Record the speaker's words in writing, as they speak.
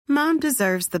Mom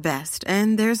deserves the best,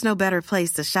 and there's no better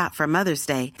place to shop for Mother's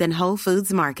Day than Whole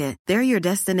Foods Market. They're your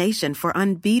destination for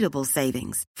unbeatable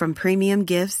savings, from premium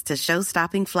gifts to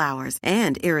show-stopping flowers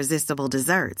and irresistible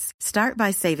desserts. Start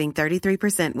by saving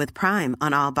 33% with Prime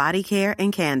on all body care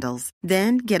and candles.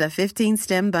 Then get a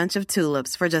 15-stem bunch of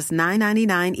tulips for just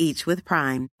 $9.99 each with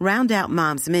Prime. Round out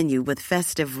Mom's menu with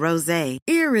festive rosé,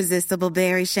 irresistible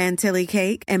berry chantilly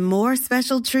cake, and more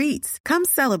special treats. Come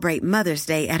celebrate Mother's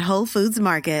Day at Whole Foods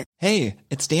Market. Hey,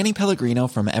 it's Danny Pellegrino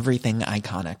from Everything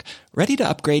Iconic. Ready to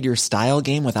upgrade your style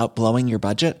game without blowing your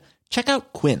budget? Check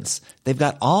out Quince. They've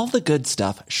got all the good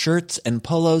stuff, shirts and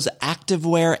polos,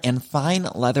 activewear, and fine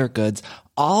leather goods,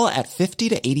 all at 50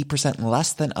 to 80%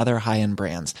 less than other high-end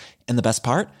brands. And the best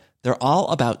part? They're all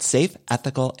about safe,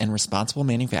 ethical, and responsible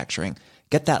manufacturing.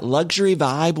 Get that luxury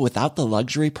vibe without the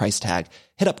luxury price tag.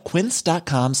 Hit up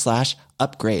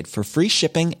quince.com/upgrade for free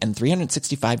shipping and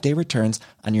 365-day returns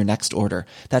on your next order.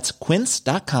 That's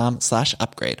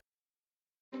quince.com/upgrade.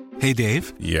 Hey,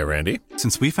 Dave. Yeah, Randy.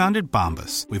 Since we founded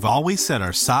Bombas, we've always said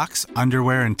our socks,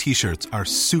 underwear, and T-shirts are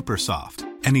super soft.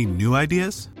 Any new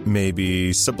ideas?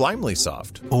 Maybe sublimely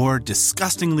soft. Or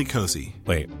disgustingly cozy.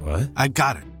 Wait, what? I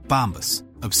got it. Bombas.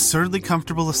 Absurdly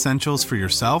comfortable essentials for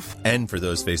yourself and for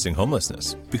those facing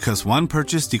homelessness. Because one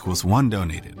purchased equals one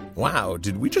donated. Wow,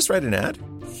 did we just write an ad?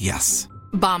 Yes.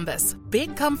 Bombas.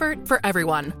 Big comfort for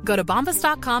everyone. Go to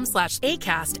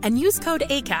bombas.com/ACAST and use code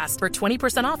ACAST for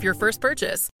 20% off your first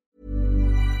purchase.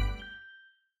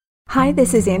 Hi,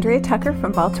 this is Andrea Tucker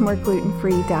from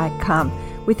BaltimoreGlutenFree.com.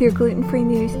 With your gluten-free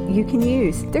news you can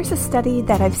use. There's a study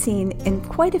that I've seen in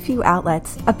quite a few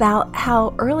outlets about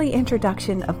how early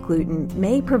introduction of gluten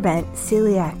may prevent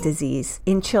celiac disease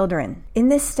in children. In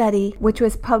this study, which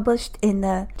was published in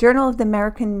the Journal of the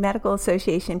American Medical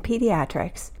Association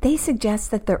Pediatrics, they suggest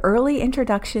that the early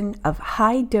introduction of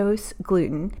high-dose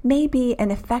gluten may be an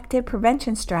effective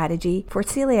prevention strategy for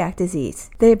celiac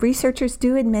disease. The researchers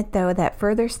do admit, though, that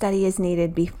further study is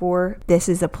needed before this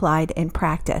is applied in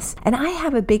practice. And I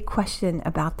have a big question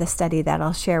about the study that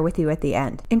I'll share with you at the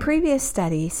end. In previous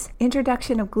studies,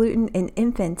 introduction of gluten in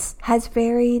infants has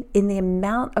varied in the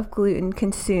amount of gluten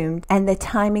consumed and the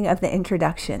timing of the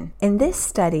introduction. In this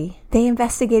study, they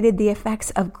investigated the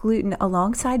effects of gluten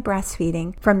alongside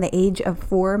breastfeeding from the age of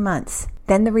 4 months.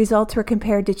 Then the results were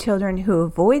compared to children who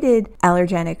avoided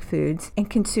allergenic foods and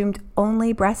consumed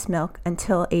only breast milk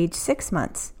until age 6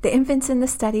 months. The infants in the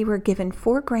study were given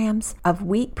 4 grams of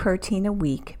wheat protein a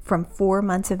week from 4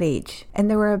 months of age, and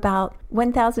there were about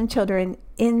 1,000 children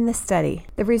in the study.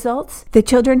 The results? The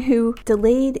children who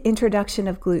delayed introduction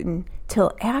of gluten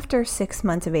till after 6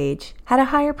 months of age had a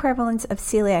higher prevalence of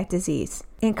celiac disease.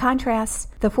 In contrast,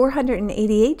 the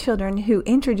 488 children who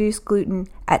introduced gluten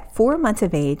at 4 months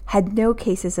of age had no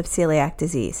cases of celiac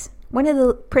disease. One of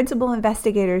the principal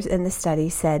investigators in the study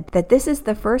said that this is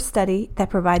the first study that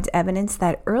provides evidence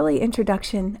that early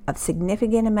introduction of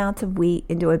significant amounts of wheat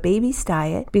into a baby's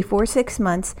diet before 6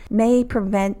 months may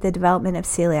prevent the development of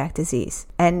celiac disease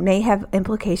and may have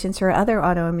implications for other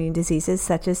autoimmune diseases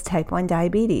such as type 1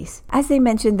 diabetes. As they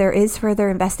mentioned, there is further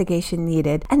investigation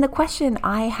needed, and the question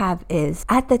I have is,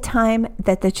 at the time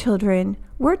that the children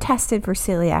were tested for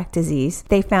celiac disease,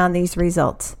 they found these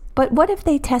results. But what if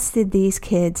they tested these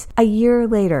kids a year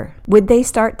later? Would they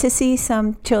start to see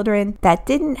some children that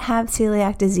didn't have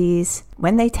celiac disease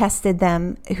when they tested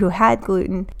them who had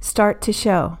gluten start to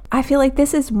show? I feel like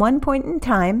this is one point in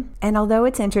time, and although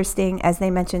it's interesting, as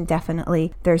they mentioned,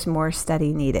 definitely there's more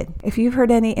study needed. If you've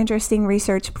heard any interesting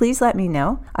research, please let me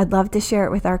know. I'd love to share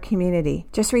it with our community.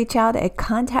 Just reach out at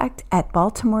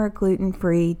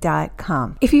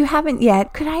contact@BaltimoreGlutenFree.com. If you haven't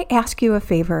yet, could I ask you a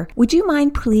favor? Would you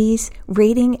mind please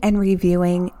rating and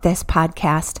reviewing this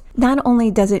podcast? Not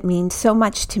only does it mean so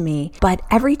much to me, but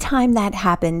every time that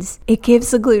happens, it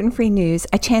gives the Gluten-Free News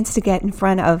a chance to get in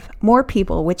front of more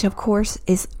people, which of course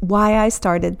is why I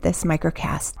started this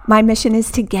microcast. My mission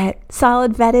is to get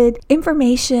solid vetted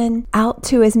information out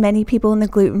to as many people in the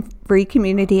gluten-free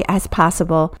community as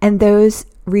possible, and those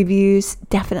reviews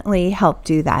definitely help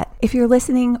do that. If you're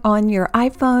listening on your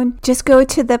iPhone, just go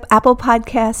to the Apple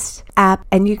Podcast app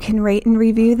and you can rate and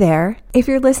review there. If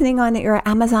you're listening on your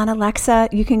Amazon Alexa,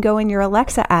 you can go in your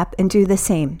Alexa app and do the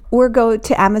same. Or go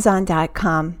to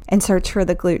Amazon.com and search for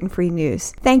the Gluten-Free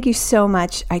News. Thank you so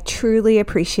much. I truly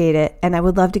appreciate it, and I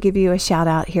would love to give you a shout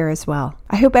out here as well.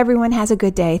 I hope everyone has a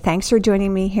good day. Thanks for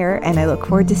joining me here, and I look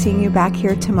forward to seeing you back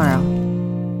here tomorrow.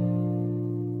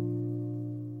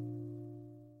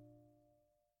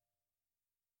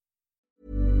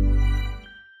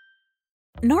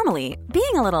 Normally,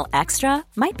 being a little extra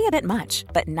might be a bit much,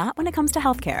 but not when it comes to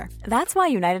healthcare. That's why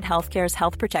United Healthcare's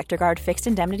Health Protector Guard fixed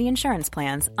indemnity insurance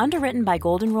plans, underwritten by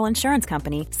Golden Rule Insurance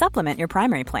Company, supplement your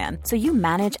primary plan so you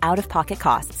manage out-of-pocket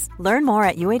costs. Learn more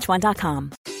at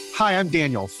uh1.com. Hi, I'm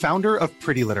Daniel, founder of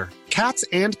Pretty Litter. Cats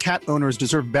and cat owners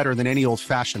deserve better than any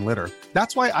old-fashioned litter.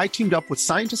 That's why I teamed up with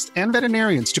scientists and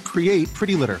veterinarians to create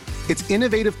Pretty Litter. Its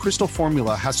innovative crystal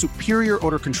formula has superior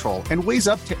odor control and weighs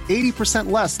up to 80%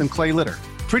 less than clay litter.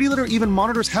 Pretty Litter even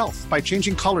monitors health by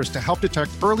changing colors to help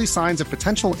detect early signs of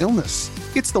potential illness.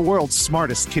 It's the world's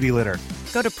smartest kitty litter.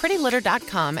 Go to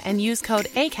prettylitter.com and use code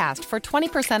ACAST for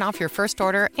 20% off your first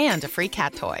order and a free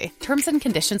cat toy. Terms and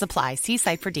conditions apply. See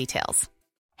site for details.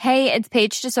 Hey, it's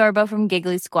Paige DeSorbo from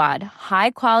Giggly Squad.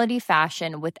 High quality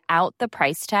fashion without the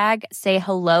price tag. Say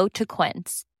hello to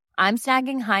Quince. I'm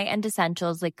snagging high-end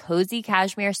essentials like cozy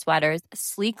cashmere sweaters,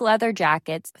 sleek leather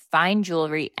jackets, fine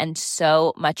jewelry, and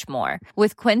so much more.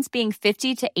 With Quince being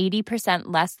 50 to 80%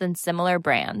 less than similar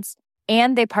brands.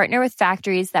 And they partner with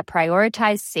factories that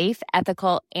prioritize safe,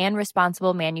 ethical, and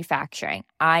responsible manufacturing.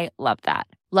 I love that.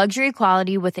 Luxury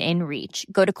quality within reach.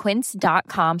 Go to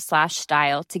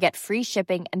quince.com/style to get free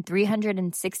shipping and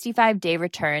 365-day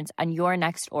returns on your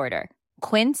next order.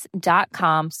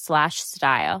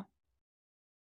 Quince.com/style.